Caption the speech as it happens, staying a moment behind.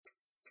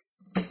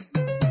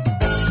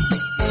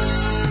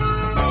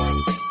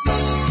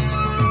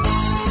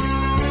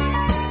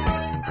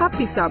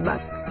Happy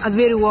Sabbath. A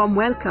very warm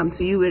welcome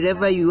to you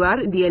wherever you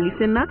are, dear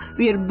listener.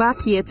 We are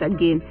back yet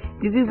again.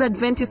 This is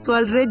Adventist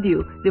World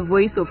Radio, the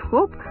voice of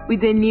hope,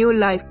 with a new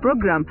live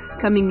program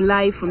coming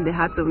live from the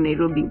heart of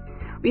Nairobi.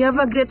 We have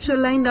a great show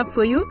lined up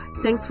for you.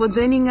 Thanks for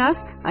joining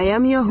us. I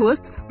am your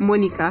host,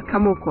 Monica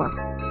Kamokwa.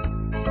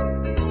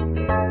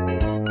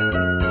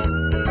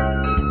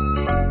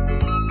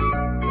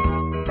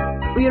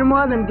 We are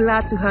more than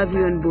glad to have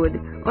you on board.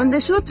 On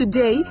the show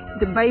today,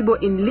 the Bible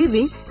in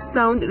Living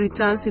Sound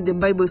returns to the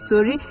Bible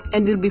story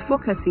and will be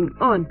focusing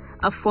on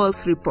a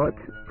false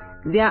report.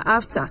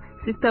 Thereafter,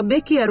 Sister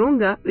Becky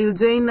Arunga will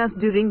join us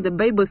during the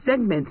Bible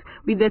segment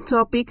with the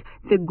topic,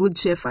 The Good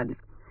Shepherd.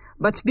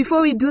 But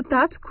before we do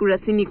that,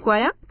 Kurasini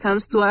Choir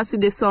comes to us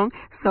with the song,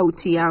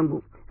 Sauti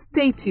Yangu.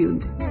 Stay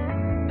tuned.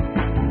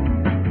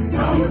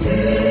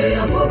 Sauti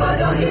yangu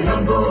bado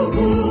ina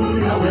nguvu,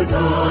 naweza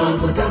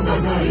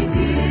kutangaza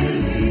injili.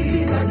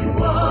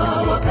 Najua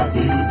wakati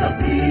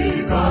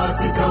utafika,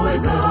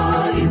 sitaweza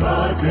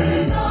imba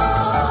tena.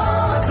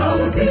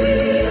 Sauti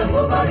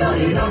yangu bado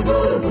ina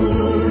nguvu,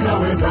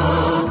 naweza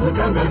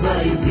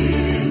kutangaza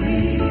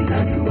injili.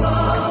 Najua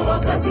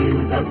wakati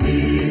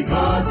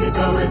utafika,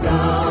 sitaweza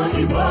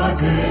imba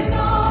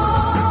tena.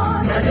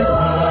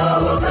 Najua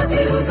wakati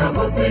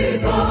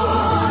utapofika,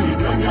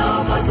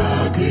 nitanyamaza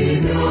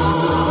kimya.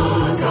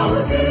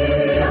 Sauti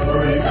yangu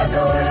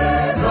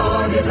itatoweka,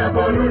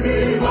 nitaporudi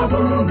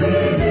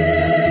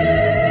mavumbini.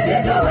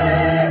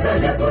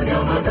 Nitawezaje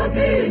kunyamaza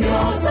kimya?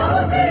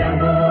 Sauti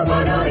yangu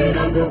bado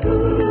ina nguvu.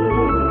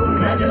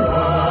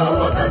 Najua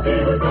wakati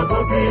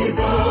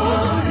utapofika,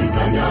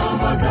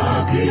 nitanyamaza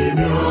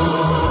kimya.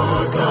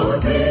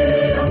 Sauti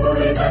yangu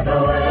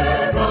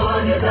itatoweka,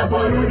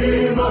 nitaporudi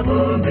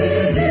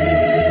mavumbini.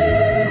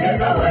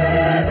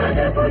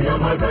 Nitawezaje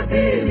kunyamaza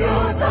kimya?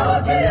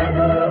 Sauti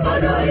yangu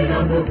bado ina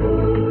nguvu.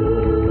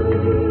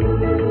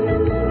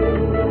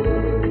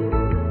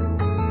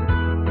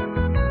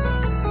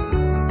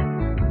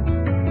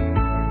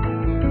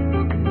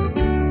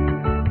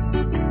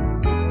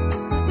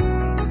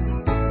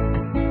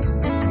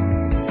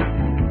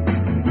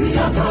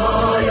 Miaka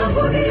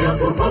yangu ni ya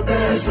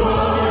kukopeshwa,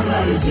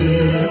 naishi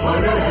kwa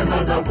rehema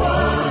za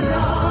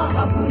Bwana.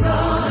 Hakuna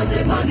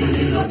jema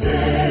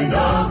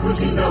nililotenda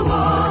kushinda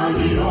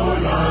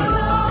waliolala.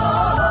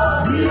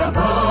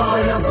 Miaka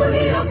yangu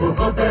ni ya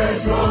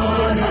kukopeshwa,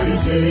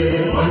 naishi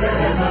kwa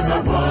rehema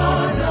za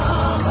Bwana.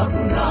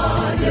 Hakuna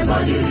jema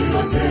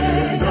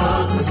nililotenda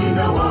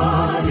kushinda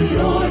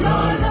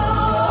waliolala.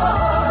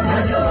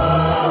 Najua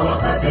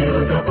wakati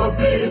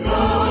utapofika,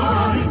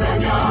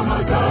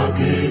 nitanyamaza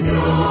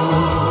kimya.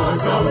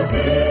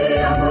 Sauti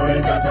yangu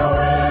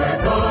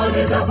itatoweka,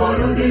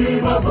 nitaporudi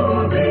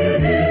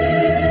mavumbini.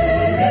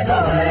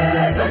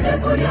 Nitawezaje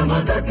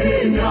kunyamaza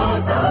kimya?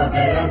 Sauti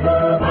yangu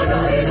bado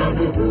ina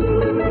nguvu.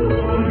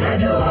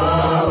 Najua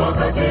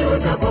wakati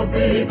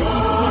utapofika,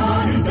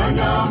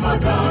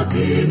 nitanyamaza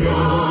kimya.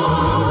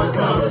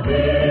 Sauti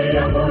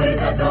yangu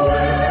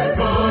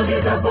itatoweka,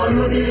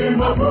 nitaporudi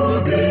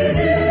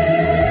mavumbini.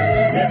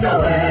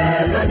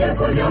 Nitawezaje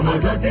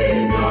kunyamaza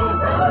kimya?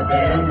 Sauti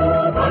yangu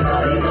bado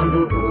ina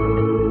nguvu.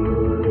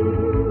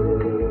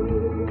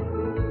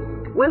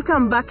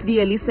 Welcome back,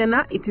 dear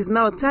listener. It is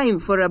now time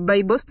for a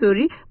Bible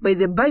story by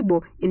the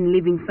Bible in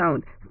Living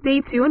Sound.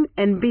 Stay tuned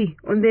and be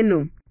on the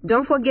know.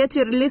 Don't forget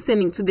you're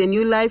listening to the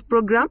new live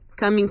program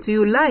coming to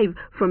you live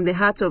from the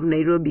heart of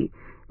Nairobi.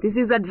 This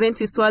is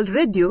Adventist World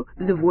Radio,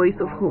 the voice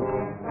of hope.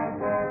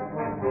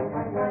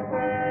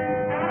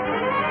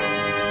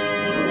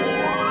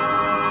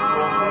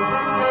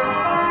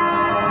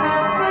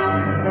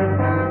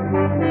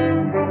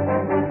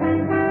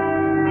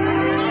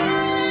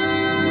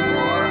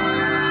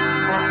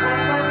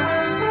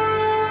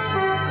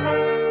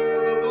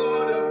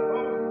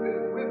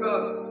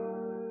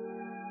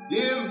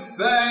 Give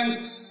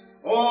thanks,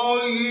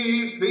 all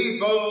ye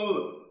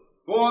people,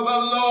 for the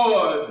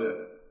Lord,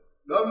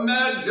 the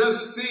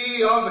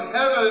majesty of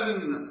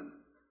heaven.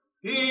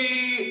 He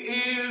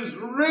is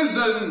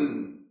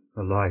risen.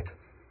 The light.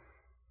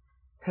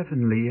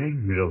 Heavenly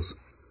angels.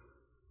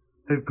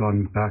 They've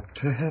gone back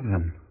to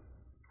heaven.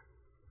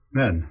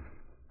 Men,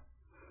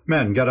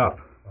 get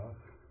up.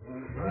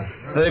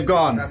 They've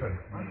gone.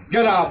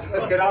 Get up.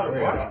 Let's get out of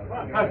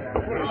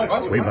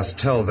here. We must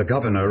tell the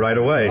governor right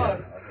away.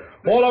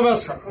 All of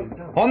us,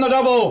 on the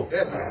double.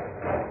 Yes,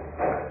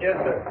 sir.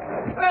 Yes, sir.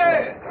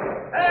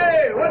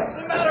 Hey, what's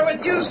the matter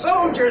with you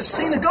soldiers?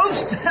 Seen a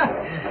ghost?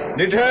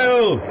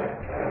 Detail!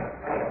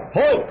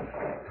 Halt!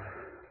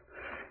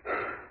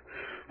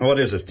 What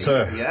is it,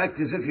 sir? You act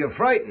as if you're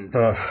frightened.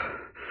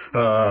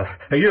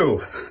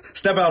 You,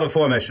 step out of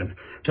formation.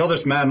 Tell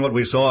this man what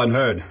we saw and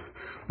heard.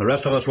 The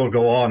rest of us will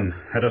go on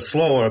at a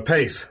slower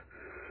pace.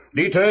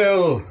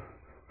 Detail,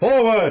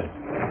 forward!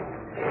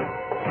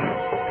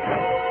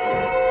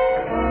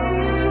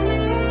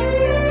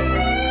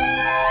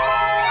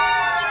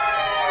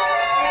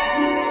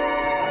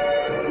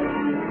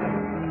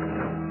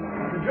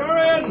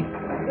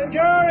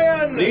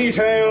 Centurion!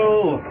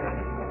 Detail!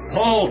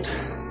 Halt!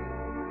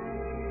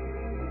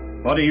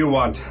 What do you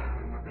want?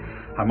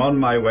 I'm on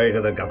my way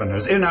to the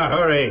governor's in a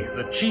hurry.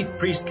 The chief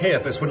priest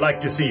Caiaphas would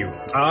like to see you.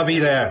 I'll be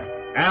there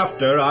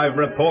after I've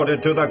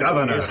reported to the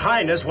governor. His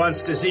Highness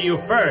wants to see you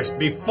first,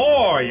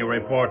 before you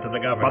report to the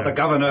governor. But the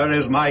governor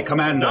is my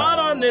commander. Not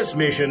on this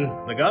mission.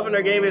 The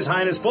governor gave His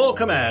Highness full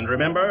command,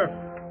 remember?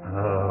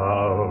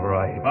 All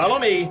right. Follow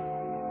me.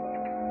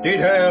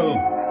 Detail,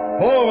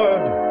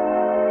 forward.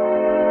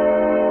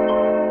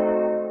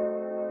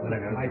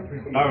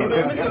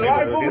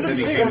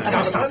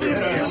 Now stop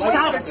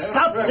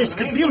this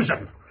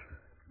confusion.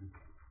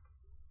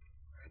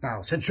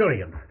 Now,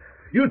 Centurion,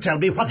 you tell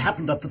me what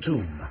happened at the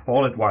tomb.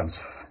 All at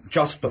once,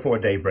 just before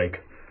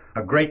daybreak,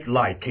 a great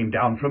light came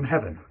down from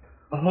heaven.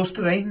 A host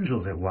of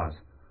angels it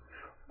was.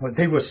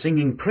 They were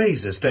singing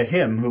praises to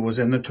him who was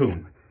in the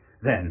tomb.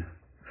 Then,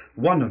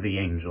 one of the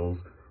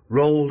angels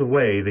rolled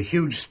away the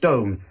huge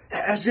stone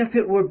as if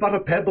it were but a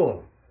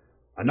pebble.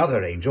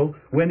 Another angel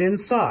went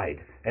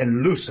inside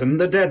and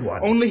loosened the dead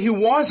one. Only he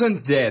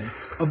wasn't dead.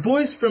 A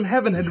voice from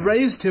heaven had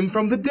raised him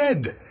from the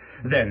dead.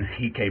 Then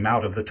he came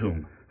out of the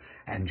tomb.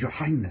 And, Your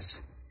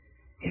Highness,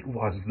 it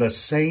was the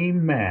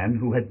same man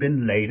who had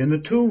been laid in the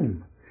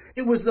tomb.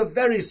 It was the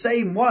very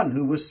same one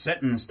who was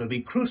sentenced to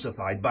be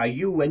crucified by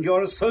you and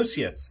your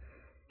associates.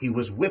 He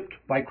was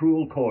whipped by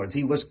cruel cords.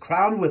 He was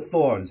crowned with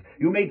thorns.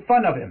 You made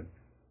fun of him.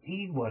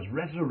 He was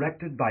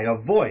resurrected by a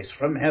voice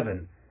from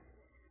heaven.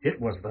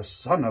 It was the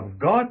Son of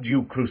God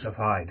you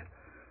crucified.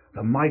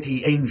 The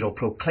mighty angel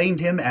proclaimed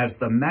him as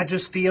the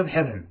Majesty of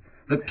heaven,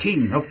 the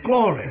King of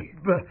glory.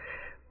 But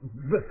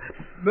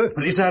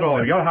is that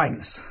all, Your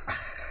Highness?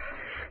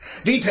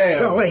 Detail.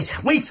 No,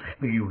 wait.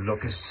 You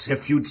look as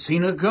if you'd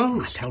seen a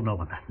ghost. Tell no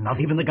one, not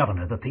even the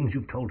governor, the things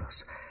you've told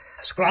us.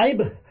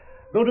 Scribe,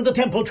 go to the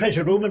temple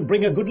treasure room and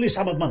bring a goodly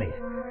sum of money.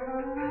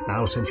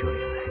 Now,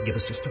 Centurion, give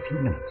us just a few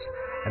minutes,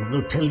 and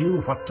we'll tell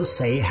you what to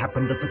say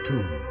happened at the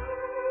tomb.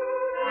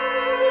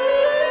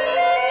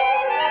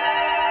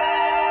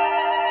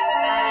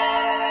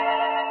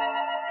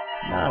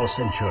 Now,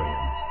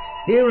 Centurion,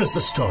 here is the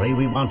story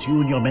we want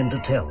you and your men to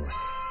tell.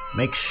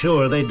 Make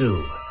sure they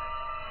do.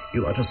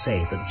 You are to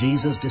say that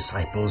Jesus'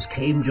 disciples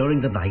came during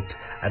the night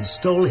and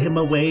stole him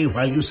away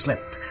while you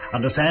slept.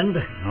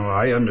 Understand? Oh,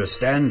 I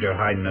understand, Your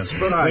Highness,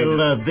 but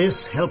Will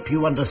this help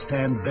you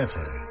understand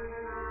better?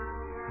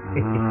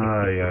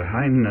 Your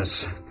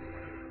Highness.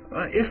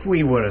 If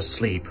we were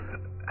asleep,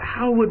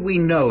 how would we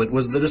know it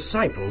was the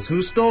disciples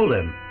who stole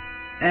him?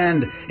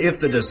 And if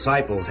the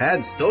disciples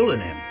had stolen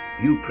him,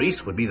 you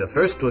priests would be the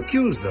first to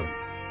accuse them.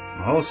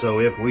 Also,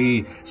 if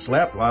we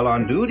slept while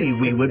on duty,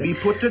 we would be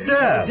put to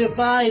death.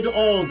 Divide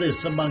all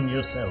this among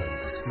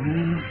yourselves.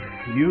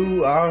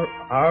 You are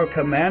our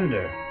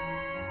commander.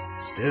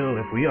 Still,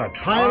 if we are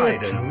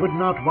tried... Pilate would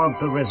not want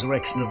the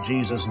resurrection of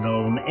Jesus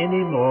known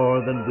any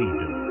more than we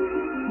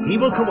do. He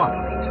will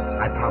cooperate,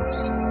 I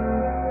promise.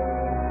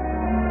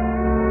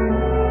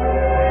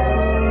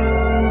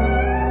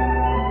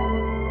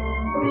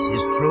 This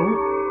is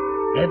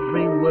true?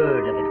 Every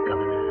word of it,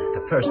 Governor.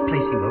 The first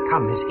place he will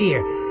come is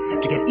here,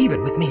 to get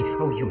even with me.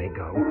 Oh, you may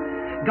go.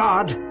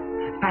 Guard,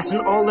 fasten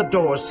all the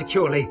doors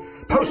securely.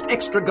 Post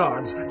extra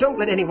guards. Don't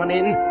let anyone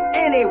in.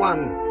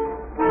 Anyone!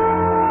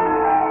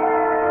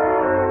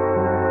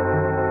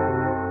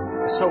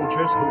 The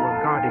soldiers who were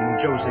guarding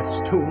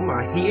Joseph's tomb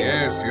are here.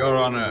 Yes, Your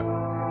Honor.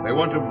 They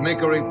want to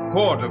make a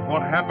report of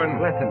what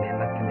happened. Let them in,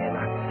 let them in.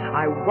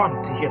 I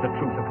want to hear the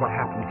truth of what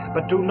happened,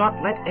 but do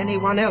not let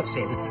anyone else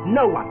in.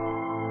 No one.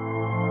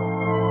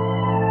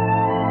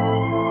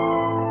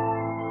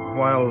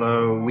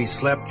 While we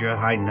slept, Your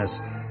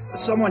Highness,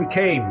 someone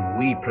came.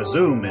 We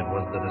presume it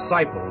was the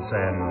disciples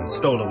and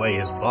stole away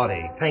his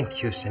body.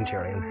 Thank you,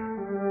 Centurion.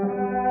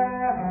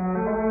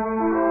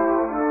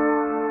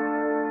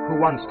 Who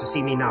wants to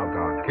see me now,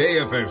 guard?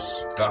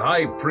 Caiaphas, the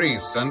high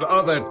priest, and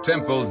other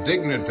temple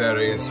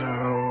dignitaries.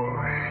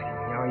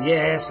 Oh,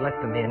 yes,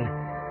 let them in.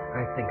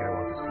 I think I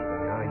want to see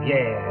them now.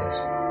 Yes.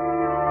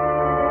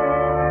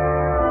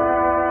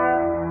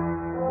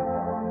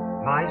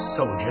 My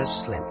soldiers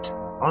slept.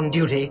 On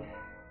duty,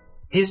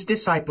 his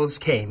disciples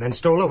came and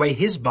stole away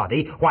his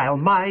body while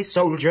my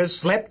soldiers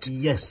slept?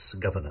 Yes,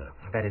 Governor.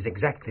 That is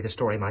exactly the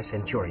story my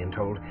centurion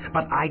told,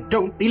 but I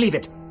don't believe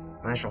it.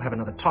 I shall have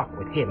another talk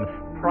with him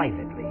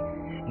privately.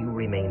 You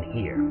remain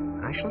here.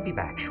 I shall be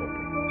back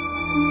shortly.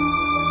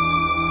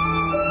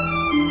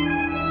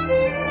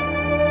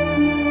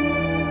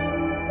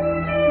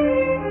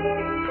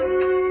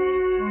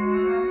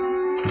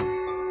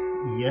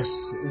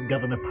 Yes,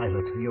 Governor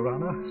Pilate, Your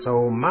Honor.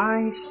 So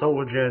my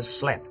soldiers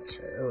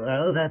slept.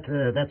 Well,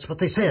 that's what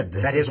they said.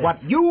 That is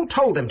what you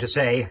told them to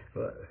say.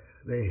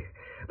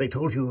 They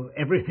told you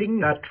everything?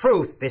 The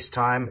truth this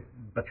time.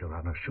 But, Your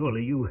Honor,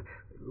 surely you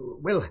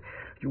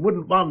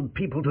wouldn't want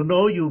people to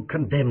know you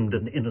condemned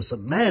an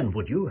innocent man,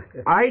 would you?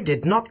 I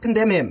did not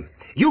condemn him.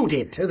 You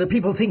did. The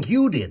people think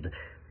you did.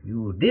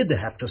 You did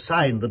have to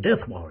sign the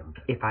death warrant.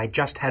 If I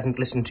just hadn't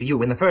listened to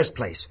you in the first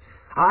place.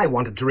 I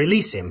wanted to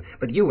release him,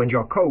 but you and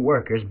your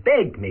co-workers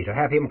begged me to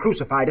have him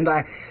crucified, and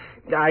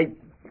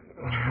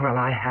Well,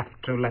 I have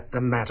to let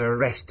the matter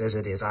rest as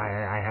it is.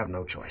 I have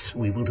no choice.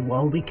 We will do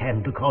all we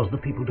can to cause the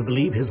people to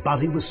believe his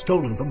body was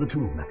stolen from the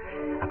tomb.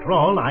 After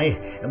all, I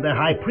am their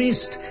high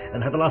priest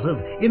and have a lot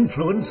of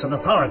influence and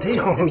authority.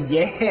 Oh,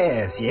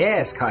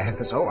 yes,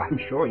 Caiaphas. Oh, I'm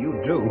sure you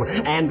do,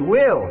 and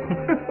will.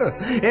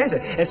 Yes,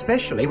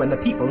 especially when the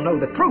people know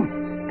the truth,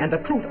 and the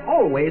truth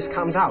always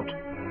comes out.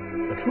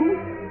 The truth?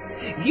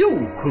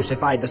 You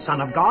crucified the Son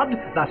of God,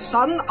 the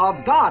Son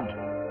of God.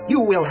 You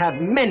will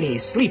have many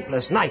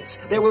sleepless nights.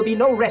 There will be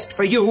no rest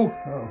for you.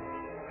 Oh.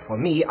 For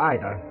me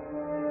either.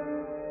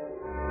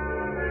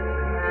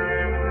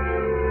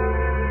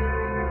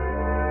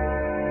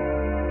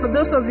 For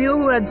those of you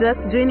who are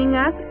just joining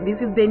us,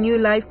 this is the new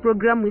live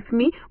program with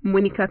me,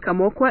 Monica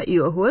Kamokwa,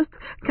 your host,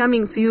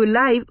 coming to you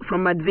live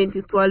from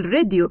Adventist World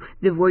Radio,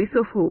 the voice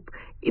of hope.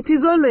 It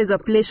is always a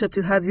pleasure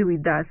to have you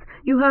with us.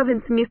 You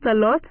haven't missed a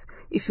lot.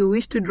 If you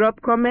wish to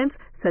drop comments,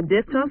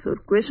 suggestions, or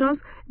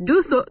questions,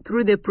 do so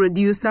through the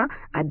producer,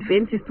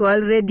 Adventist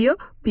World Radio,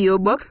 P.O.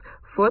 Box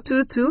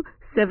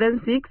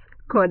 42276,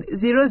 code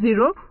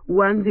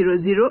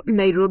 00100,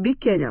 Nairobi,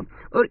 Kenya,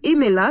 or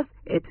email us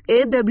at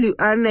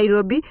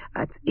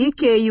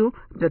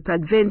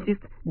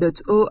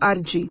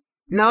awrnairobi@eku.adventist.org.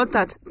 Now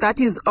that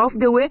is off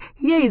the way,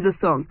 here is a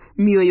song,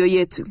 Mioyo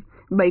Yetu,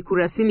 by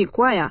Kurasini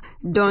Choir.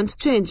 Don't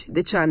change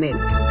the channel.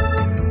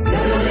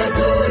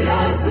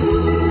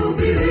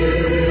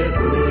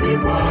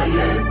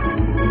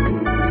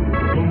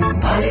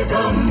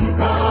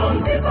 Alitamka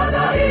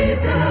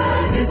msifadhaike,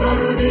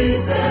 nitarudi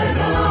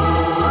tena.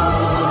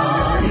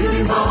 Ni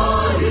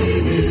mahali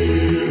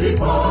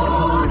nilipo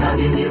na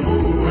ninyi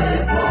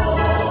muwepo.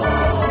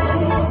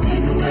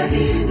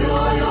 Inueni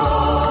mioyo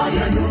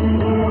yenu,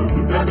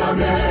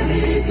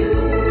 mtazameni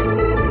juu.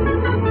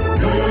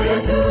 Mioyo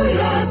yetu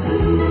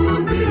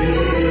yasubiri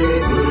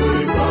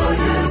kurudi kwa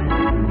Yesu.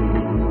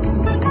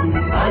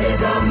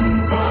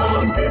 Alitamka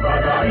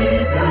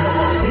msifadhaike,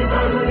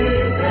 nitarudi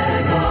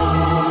tena.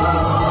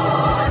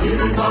 Ni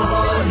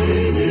mahali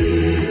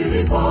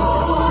nilipo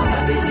na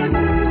ninyi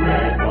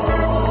muwepo.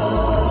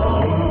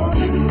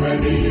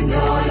 Inueni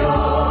mioyo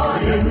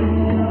yenu,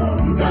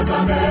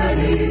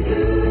 mtazameni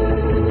juu.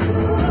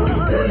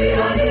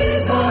 Duniani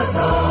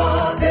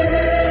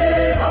twasafiri,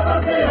 hapa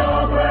sio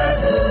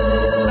kwetu.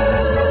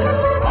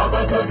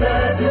 Hapa sote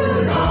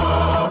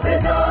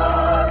tunapita,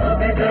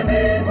 tufike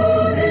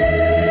mbinguni.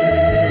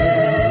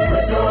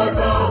 Mwisho wa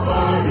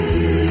safari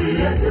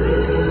yetu,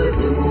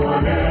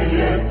 tumuone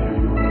Yesu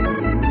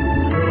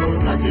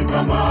katika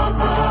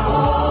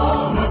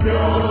makao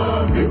mapya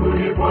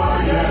mbinguni kwa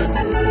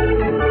Yesu.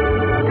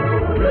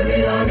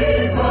 Duniani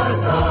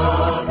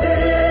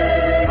twasafiri,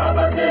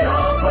 hapa sio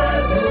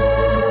kwetu.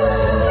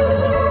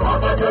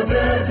 Hapa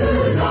sote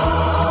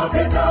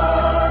tunapita,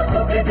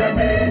 tufike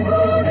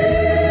mbinguni.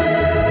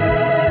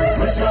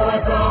 Mwisho wa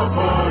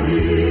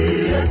safari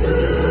yetu,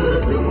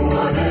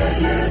 tumuone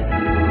Yesu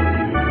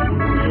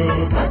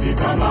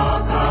katika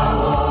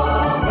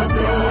makao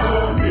mapya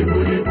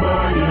mbinguni kwa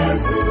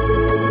Yesu.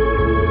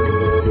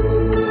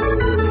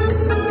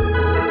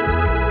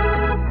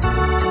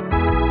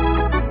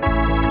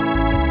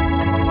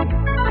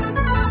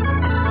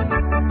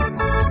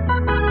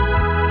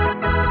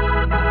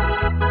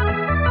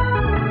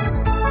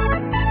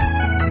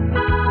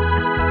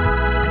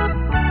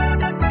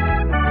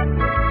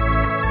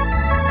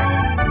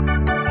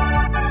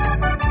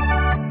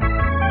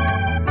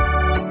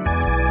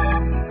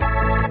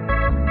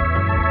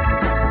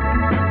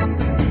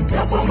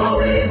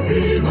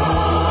 Mawimbi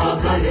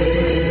makali,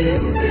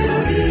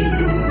 msirudi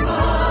nyuma.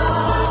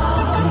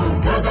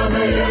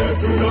 Tazame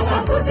Yesu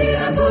akutie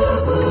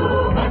nguvu,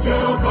 macho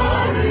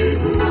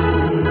karibu.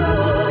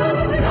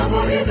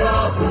 Lango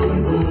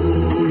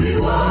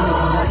litafunguliwa,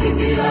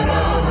 ingia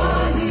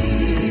rahani.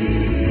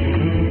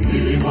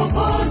 Ili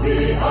Mwokozi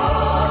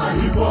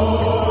alipo,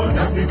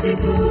 na sisi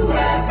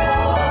tuwepo.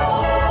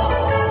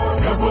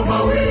 Japo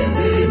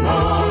mawimbi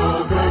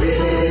makali,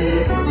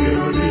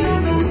 msirudi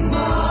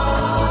nyuma.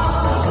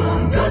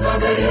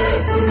 Tazame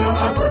Yesu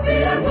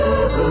akutie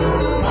nguvu,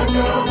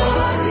 macho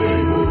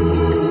karibu.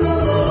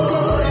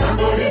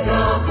 Lango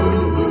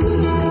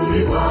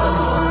litafunguliwa,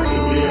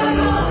 ingia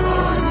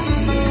rahani.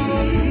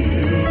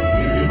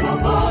 Ili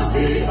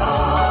Mwokozi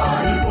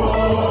alipo,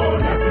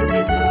 na sisi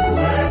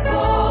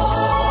tuwepo.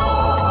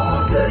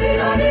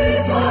 Duniani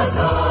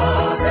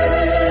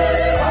twasafiri,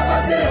 hapa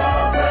sio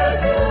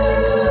kwetu.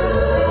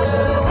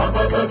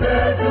 Hapa sote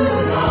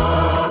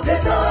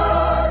tunapita,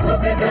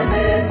 tufike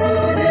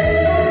mbinguni.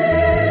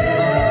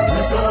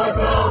 Mwisho wa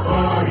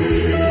safari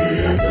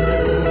yetu,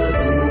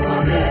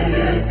 tumuone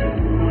Yesu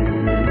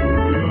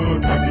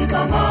katika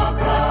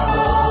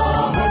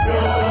makao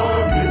mapya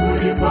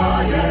mbinguni kwa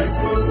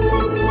Yesu.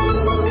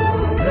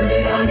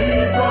 Duniani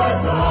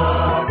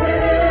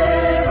twasafiri,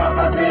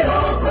 hapa sio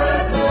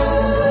kwetu.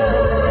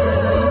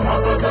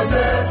 Hapa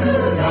sote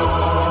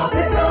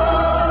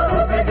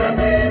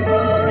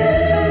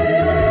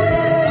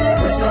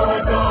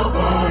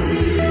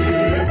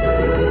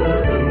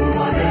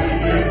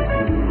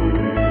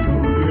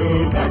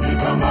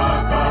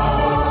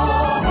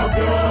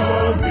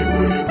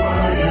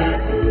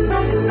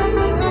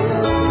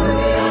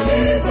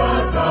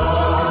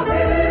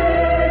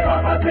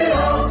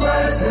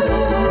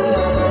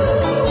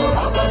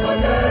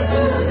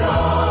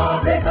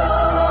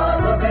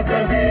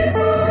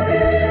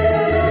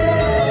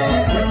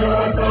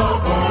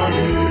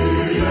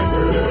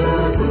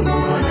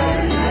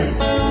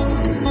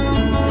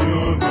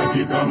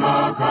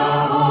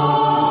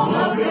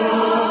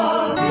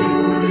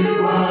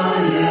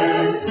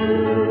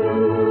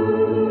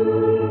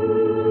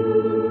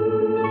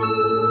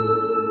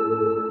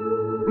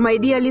My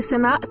dear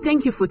listener,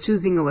 thank you for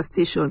choosing our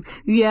station.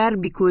 We are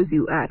because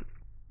you are.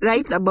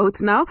 Right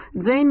about now,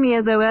 join me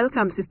as I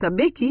welcome Sister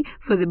Becky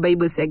for the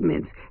Bible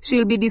segment. She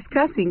will be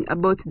discussing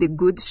about the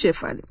Good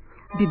Shepherd.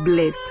 Be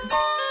blessed.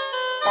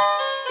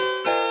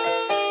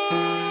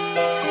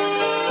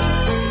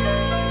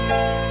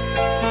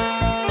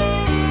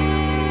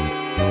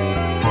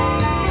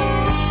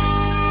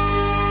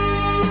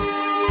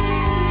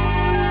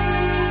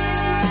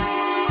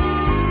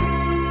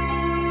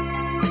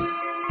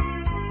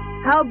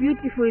 How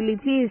beautiful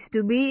it is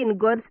to be in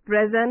God's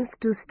presence,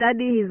 to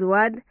study His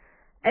Word,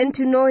 and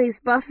to know His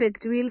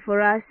perfect will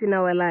for us in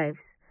our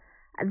lives.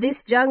 At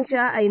this juncture,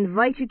 I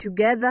invite you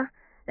together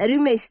that we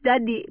may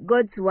study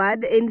God's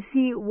Word and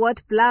see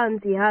what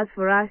plans He has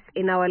for us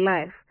in our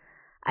life.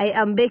 I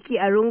am Becky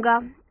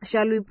Arunga.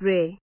 Shall we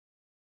pray?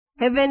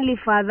 Heavenly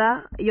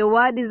Father, your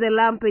Word is a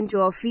lamp unto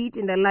our feet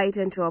and a light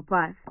unto our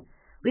path.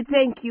 We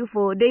thank you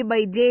for day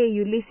by day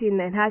you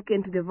listen and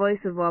hearken to the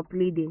voice of our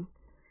pleading.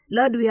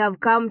 Lord, we have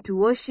come to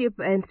worship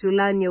and to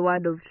learn your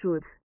word of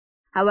truth.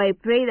 How I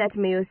pray that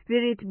may your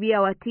Spirit be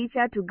our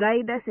teacher to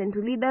guide us and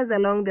to lead us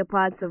along the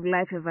paths of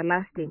life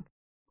everlasting.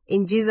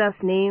 In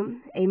Jesus'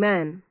 name,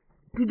 amen.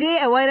 Today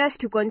I want us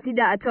to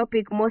consider a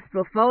topic most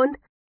profound,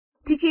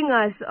 teaching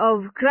us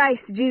of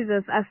Christ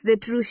Jesus as the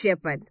true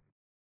shepherd.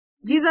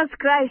 Jesus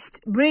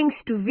Christ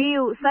brings to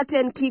view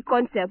certain key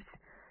concepts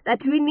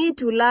that we need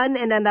to learn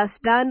and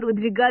understand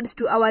with regards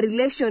to our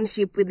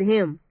relationship with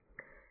Him.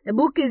 The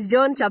book is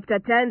John chapter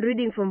 10,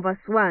 reading from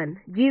verse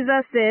 1.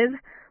 Jesus says,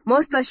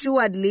 "Most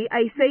assuredly,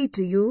 I say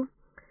to you,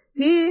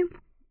 he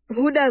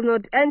who does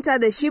not enter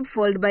the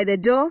sheepfold by the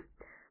door,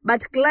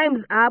 but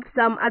climbs up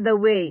some other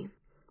way,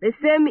 the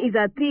same is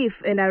a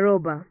thief and a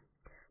robber.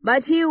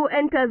 But he who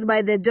enters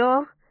by the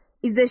door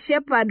is the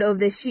shepherd of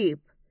the sheep.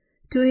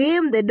 To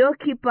him the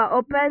doorkeeper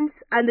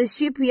opens, and the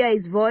sheep hear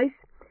his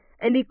voice,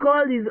 and he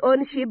calls his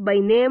own sheep by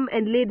name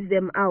and leads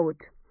them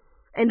out.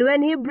 And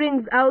when he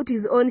brings out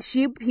his own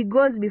sheep, he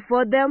goes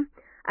before them,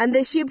 and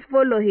the sheep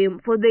follow him,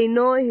 for they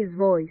know his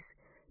voice.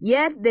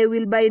 Yet they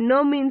will by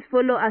no means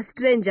follow a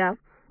stranger,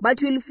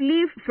 but will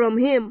flee from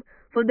him,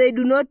 for they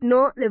do not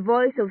know the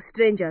voice of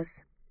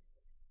strangers."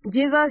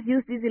 Jesus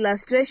used this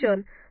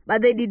illustration,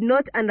 but they did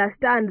not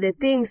understand the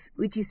things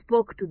which he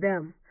spoke to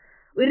them.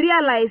 We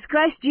realize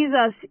Christ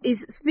Jesus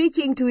is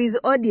speaking to his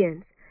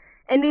audience,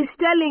 and is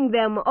telling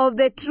them of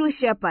the true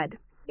shepherd.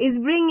 Is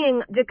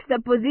bringing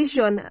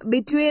juxtaposition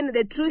between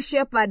the true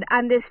shepherd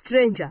and the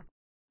stranger.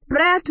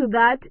 Prior to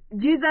that,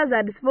 Jesus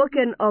had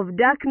spoken of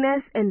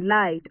darkness and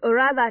light, or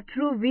rather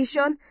true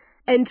vision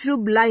and true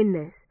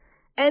blindness.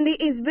 And he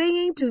is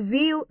bringing to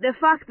view the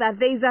fact that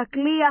there is a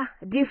clear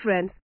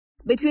difference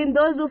between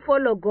those who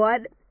follow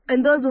God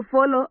and those who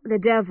follow the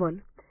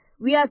devil.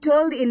 We are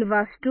told in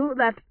verse 2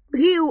 that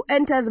he who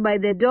enters by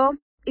the door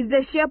is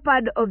the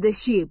shepherd of the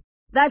sheep.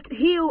 That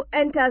he who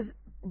enters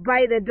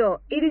by the door.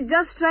 It is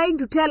just trying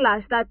to tell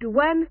us that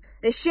when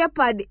the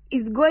shepherd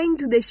is going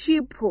to the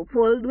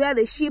sheepfold where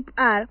the sheep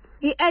are,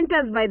 he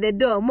enters by the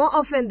door more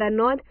often than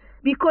not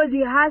because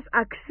he has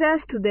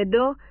access to the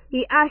door,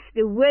 he has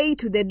the way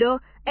to the door,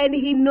 and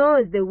he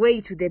knows the way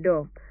to the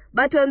door.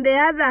 But on the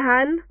other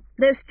hand,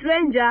 the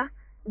stranger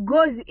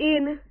goes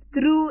in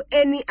through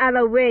any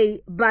other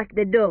way but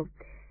the door.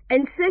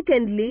 And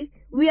secondly,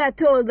 we are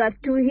told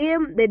that to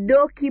him the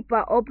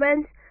doorkeeper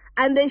opens,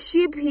 and the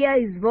sheep hear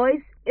his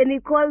voice, and he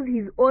calls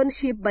his own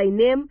sheep by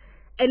name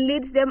and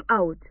leads them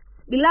out.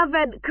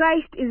 Beloved,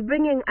 Christ is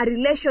bringing a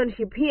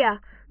relationship here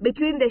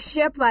between the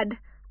shepherd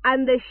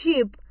and the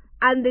sheep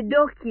and the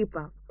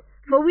doorkeeper.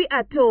 For we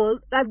are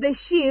told that the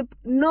sheep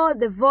know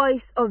the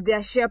voice of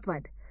their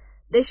shepherd.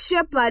 The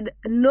shepherd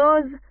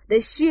knows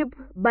the sheep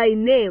by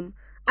name,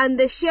 and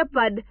the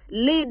shepherd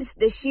leads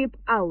the sheep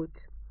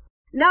out.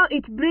 Now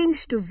it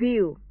brings to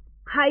view,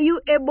 are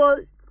you able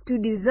to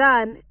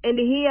discern and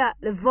hear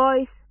the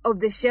voice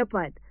of the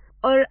shepherd,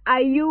 or are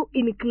you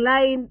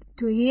inclined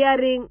to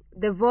hearing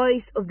the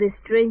voice of the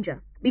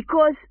stranger?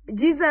 Because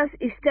Jesus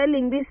is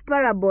telling this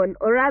parable,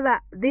 or rather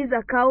this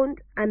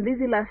account and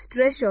this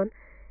illustration,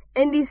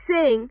 and he's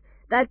saying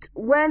that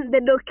when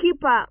the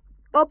doorkeeper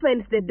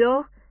opens the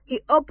door,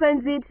 he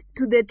opens it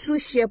to the true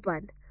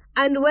shepherd.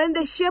 And when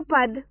the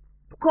shepherd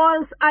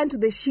calls unto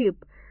the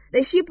sheep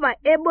are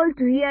able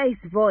to hear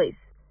his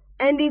voice.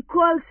 And he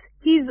calls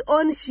his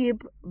own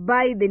sheep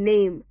by the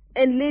name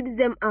and leads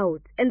them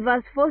out. And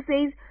verse 4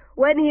 says,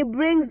 when he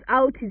brings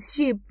out his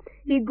sheep,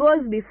 he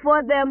goes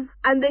before them,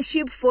 and the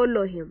sheep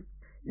follow him.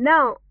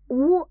 Now,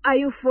 who are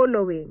you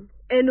following?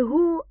 And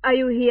who are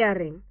you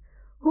hearing?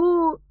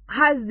 Who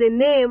has the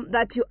name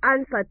that you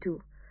answer to?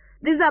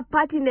 These are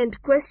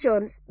pertinent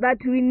questions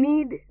that we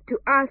need to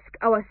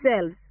ask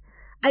ourselves.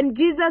 And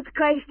Jesus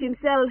Christ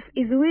himself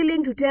is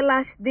willing to tell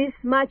us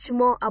this much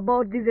more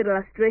about this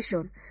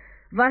illustration.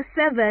 Verse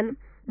 7,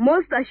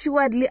 most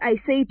assuredly I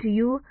say to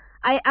you,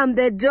 I am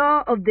the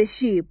door of the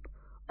sheep.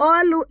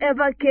 All who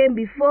ever came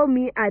before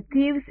me are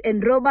thieves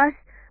and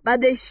robbers,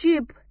 but the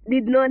sheep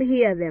did not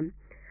hear them.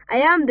 I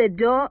am the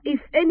door.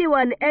 If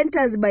anyone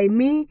enters by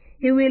me,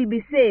 he will be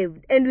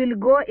saved, and will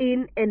go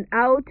in and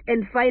out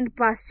and find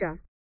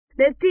pasture.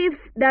 The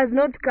thief does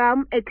not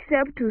come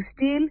except to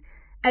steal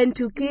and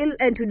to kill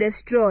and to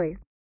destroy.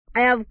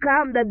 I have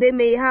come that they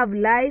may have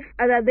life,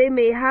 and that they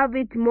may have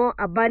it more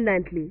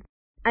abundantly.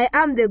 I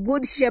am the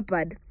good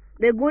shepherd.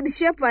 The good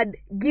shepherd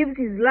gives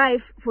his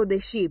life for the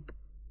sheep.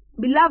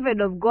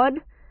 Beloved of God,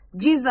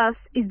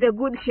 Jesus is the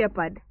good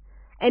shepherd,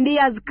 and he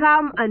has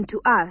come unto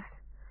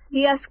us.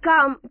 He has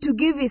come to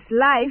give his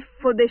life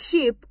for the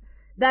sheep,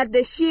 that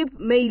the sheep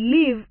may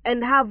live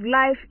and have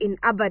life in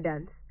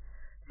abundance.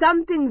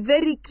 Something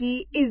very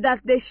key is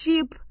that the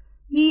sheep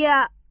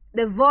hear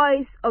the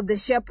voice of the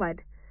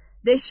shepherd.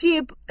 The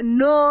sheep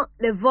know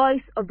the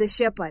voice of the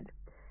shepherd.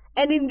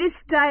 And in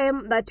this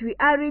time that we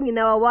are in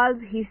our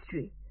world's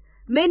history,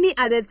 many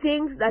are the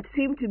things that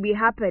seem to be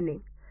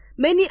happening.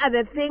 Many are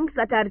the things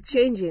that are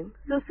changing.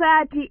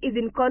 Society is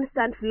in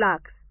constant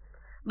flux.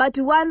 But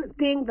one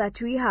thing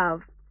that we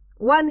have,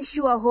 one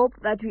sure hope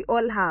that we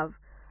all have,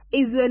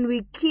 is when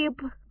we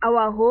keep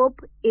our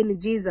hope in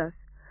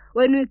Jesus.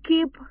 When we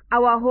keep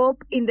our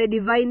hope in the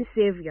divine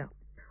Savior.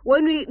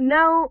 When we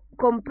now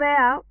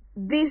compare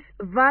this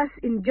verse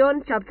in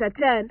John chapter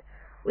 10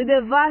 with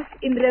the verse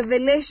in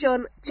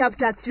Revelation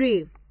chapter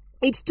 3,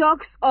 it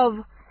talks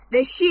of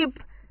the sheep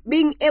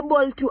being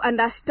able to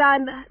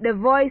understand the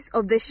voice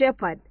of the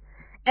shepherd.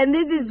 And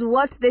this is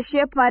what the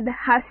shepherd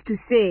has to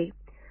say.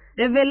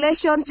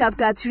 Revelation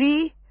chapter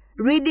 3,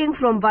 reading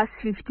from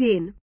verse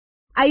 15.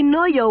 I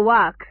know your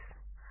works,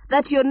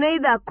 that you're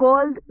neither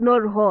cold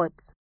nor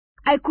hot.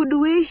 I could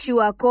wish you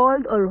were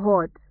cold or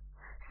hot.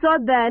 So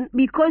then,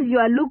 because you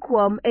are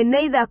lukewarm and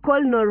neither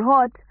cold nor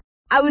hot,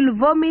 I will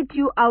vomit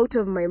you out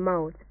of my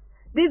mouth.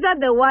 These are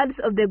the words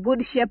of the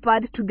good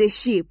shepherd to the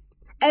sheep.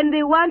 And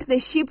they want the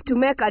sheep to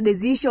make a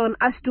decision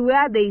as to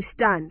where they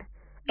stand,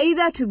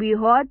 either to be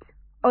hot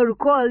or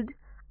cold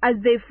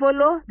as they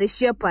follow the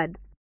shepherd.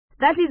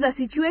 That is a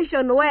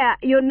situation where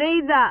you're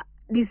neither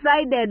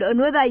decided on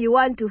whether you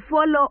want to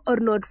follow or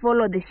not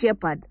follow the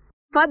shepherd.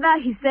 Further,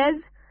 he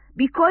says,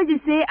 because you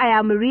say I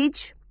am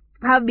rich,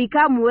 have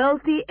become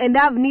wealthy, and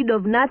have need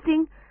of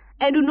nothing,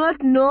 and do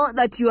not know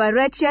that you are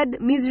wretched,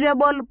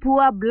 miserable,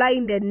 poor,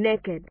 blind, and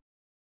naked.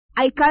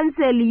 I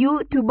counsel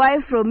you to buy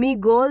from me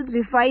gold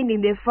refined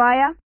in the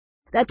fire,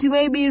 that you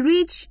may be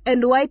rich,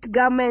 and white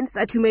garments,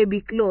 that you may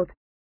be clothed,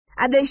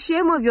 and the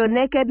shame of your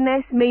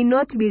nakedness may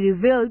not be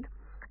revealed,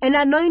 and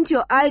anoint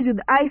your eyes with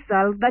eye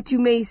salve, that you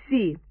may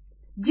see.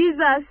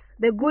 Jesus,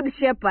 the good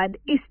shepherd,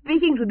 is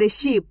speaking to the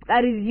sheep,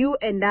 that is you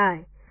and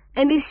I,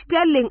 and is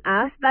telling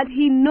us that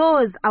he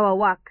knows our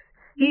works.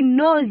 He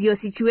knows your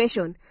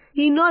situation.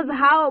 He knows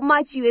how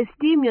much you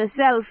esteem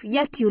yourself,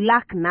 yet you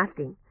lack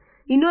nothing.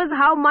 He knows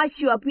how much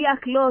you appear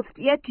clothed,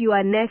 yet you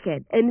are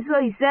naked. And so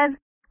he says,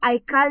 I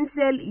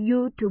counsel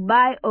you to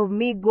buy of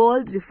me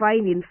gold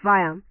refined in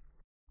fire.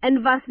 And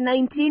verse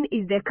 19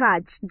 is the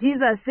catch.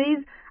 Jesus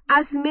says,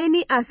 as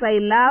many as I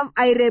love,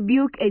 I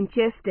rebuke and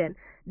chasten.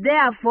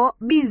 Therefore,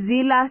 be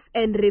zealous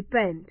and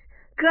repent.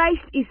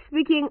 Christ is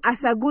speaking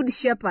as a good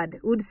shepherd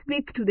would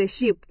speak to the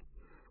sheep.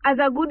 As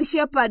a good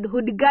shepherd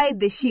would guide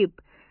the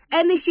sheep.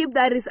 Any sheep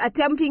that is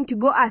attempting to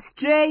go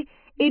astray,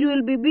 it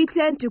will be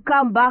beaten to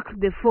come back to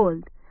the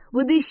fold.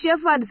 With the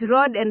shepherd's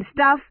rod and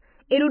staff,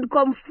 it would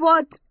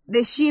comfort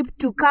the sheep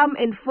to come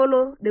and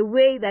follow the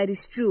way that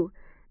is true.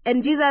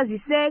 And Jesus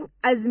is saying,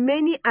 as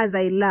many as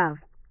I love.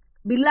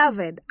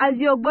 Beloved, as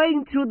you're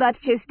going through that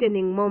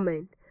chastening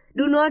moment,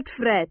 do not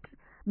fret,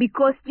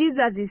 because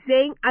Jesus is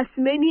saying, as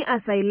many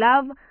as I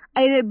love,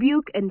 I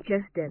rebuke and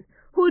chasten.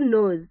 Who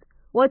knows?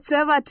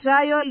 Whatsoever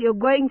trial you're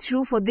going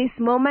through for this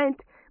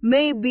moment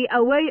may be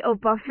a way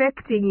of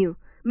perfecting you,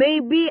 may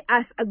be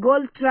as a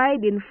gold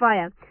tried in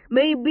fire,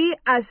 may be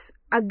as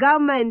a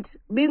garment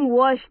being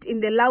washed in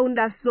the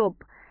launder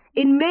soap.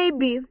 It may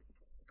be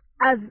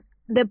as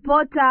the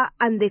potter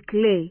and the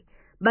clay.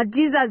 But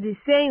Jesus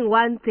is saying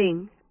one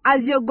thing.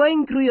 As you're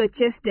going through your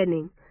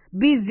chastening,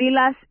 be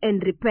zealous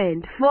and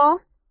repent.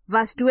 For,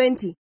 verse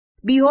 20,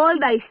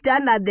 behold, I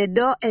stand at the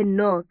door and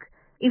knock.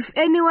 If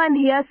anyone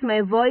hears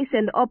my voice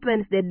and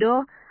opens the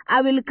door,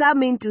 I will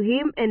come into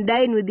him and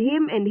dine with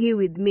him and he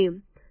with me.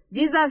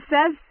 Jesus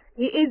says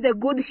he is the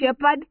good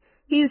shepherd.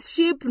 His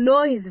sheep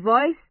know his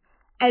voice,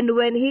 and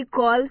when he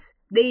calls,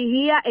 they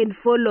hear and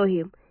follow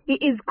him. He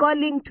is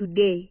calling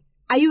today.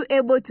 Are you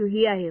able to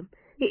hear him?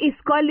 He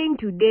is calling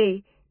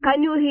today.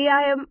 Can you hear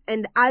him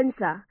and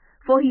answer?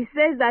 For he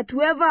says that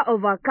whoever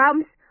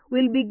overcomes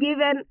will be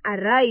given a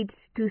right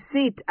to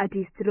sit at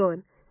his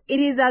throne. It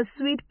is a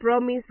sweet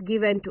promise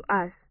given to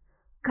us.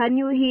 Can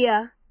you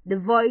hear the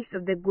voice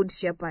of the good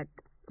shepherd?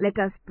 Let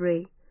us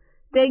pray.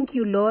 Thank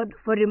you, Lord,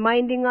 for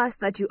reminding us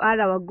that you are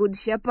our good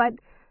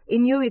shepherd.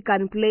 In you we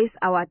can place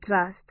our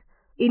trust.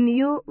 In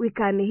you we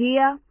can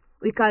hear,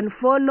 we can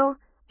follow,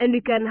 and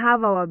we can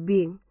have our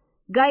being.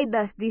 Guide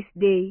us this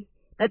day,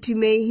 that we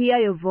may hear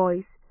your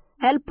voice.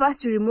 Help us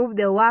to remove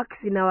the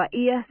wax in our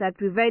ears that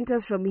prevent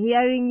us from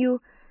hearing you.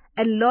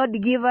 And Lord,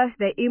 give us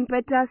the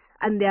impetus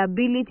and the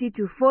ability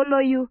to follow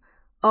you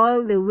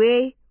all the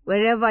way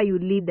wherever you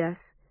lead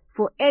us.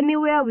 For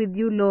anywhere with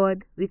you,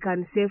 Lord, we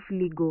can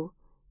safely go.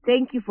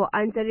 Thank you for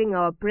answering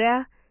our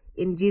prayer.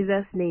 In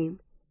Jesus' name,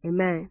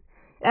 amen.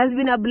 It has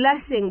been a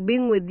blessing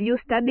being with you,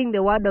 studying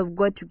the Word of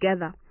God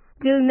together.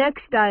 Till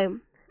next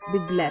time, be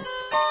blessed.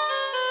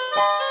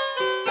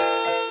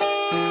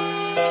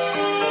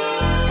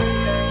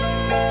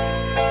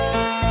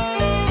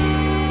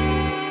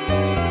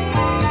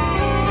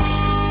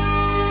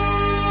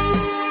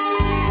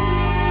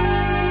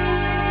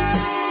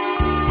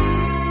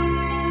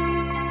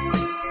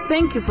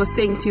 Thank you for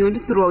staying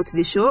tuned throughout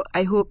the show.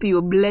 I hope you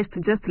were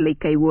blessed just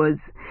like I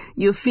was.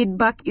 Your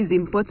feedback is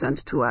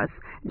important to us.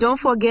 Don't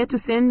forget to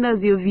send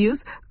us your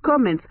views,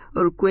 comments,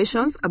 or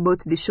questions about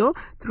the show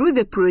through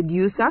the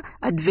producer,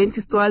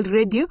 Adventist World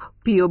Radio,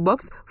 P.O.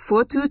 Box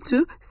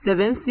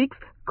 42276,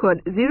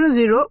 code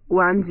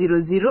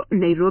 00100,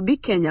 Nairobi,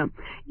 Kenya.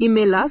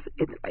 Email us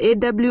at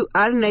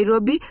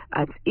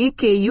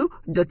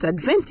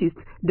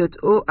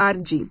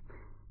awrnairobi@eku.adventist.org.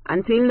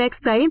 Until next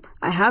time,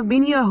 I have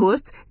been your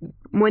host,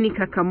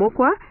 Monica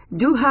Kamokwa.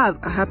 Do have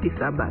a happy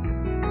Sabbath.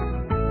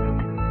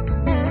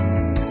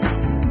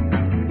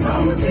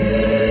 Sauti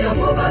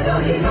yako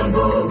bado ina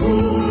nguvu,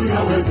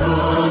 naweza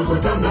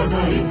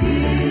kutangaza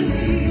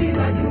Injili.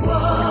 Najua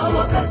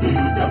wakati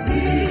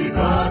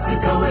utafika,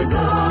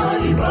 sitaweza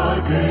imba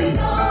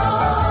tena.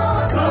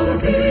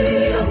 Sauti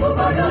yako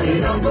bado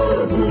ina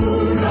nguvu,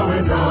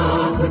 naweza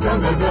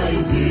kutangaza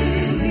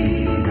Injili.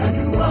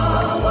 Najua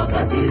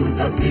wakati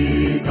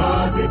utafika,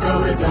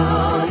 sitaweza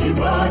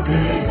imba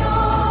tena.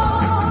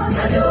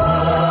 Najua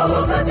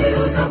wakati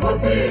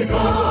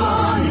utapofika,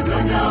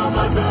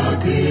 nitanyamaza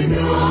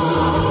kimya.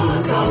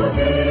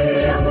 Sauti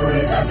yangu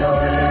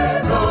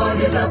itatoweka,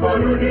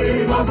 nitaporudi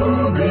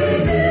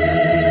mavumbini.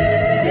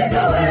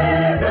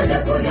 Nitawezaje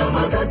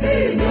kunyamaza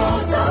kimya?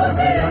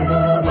 Sauti yangu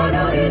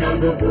bado ina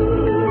nguvu.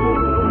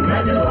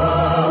 Najua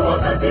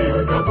wakati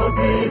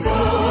utapofika,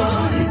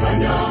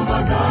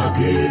 nitanyamaza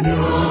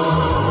kimya.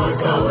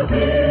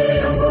 Sauti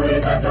yangu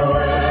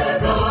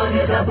itatoweka,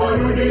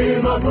 nitaporudi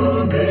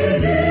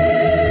mavumbini.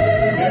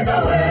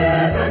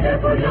 Nitawezaje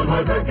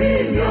kunyamaza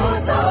kimya?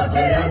 Sauti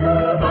yangu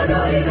bado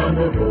ina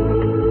nguvu.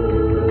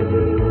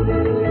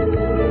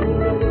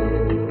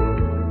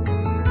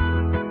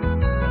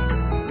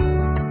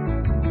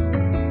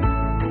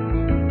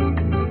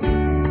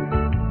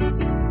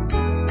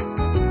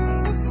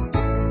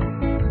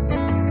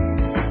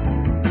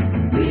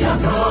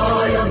 Miaka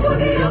yangu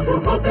ni ya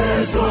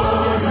kukopeshwa,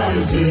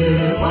 naishi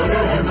kwa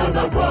rehema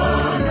za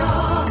Bwana.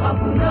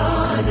 Hakuna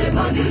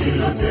jema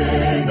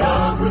nililotenda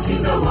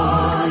kushinda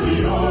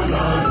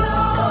waliolala.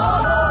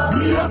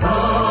 Miaka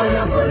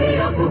yangu ni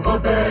ya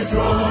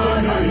kukopeshwa,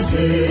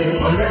 naishi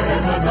kwa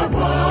rehema za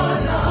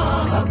Bwana.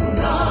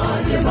 Hakuna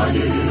jema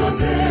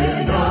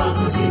nililotenda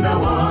kushinda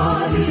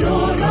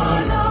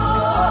waliolala.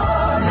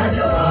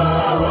 Najua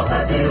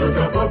wakati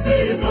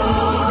utapofika,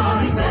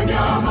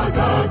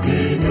 nitanyamaza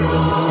kimya.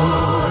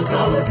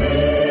 Sauti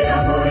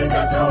yangu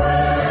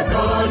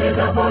itatoweka,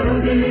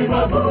 nitaporudi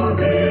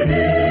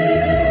mavumbini.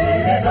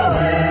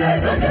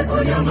 Nitawezaje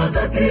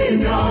kunyamaza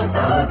kimya?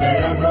 Sauti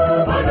yangu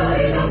bado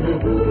ina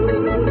nguvu.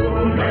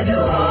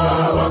 Najua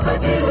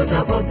wakati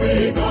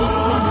utapofika,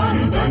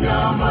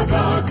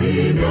 nitanyamaza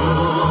kimya.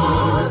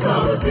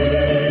 Sauti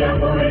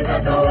yangu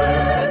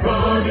itatoweka,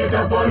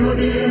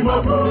 nitaporudi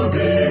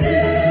mavumbini.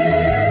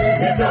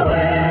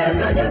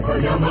 Nitawezaje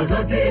kunyamaza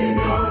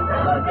kimya?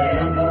 Sauti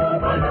yangu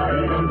bado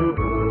ina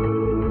nguvu.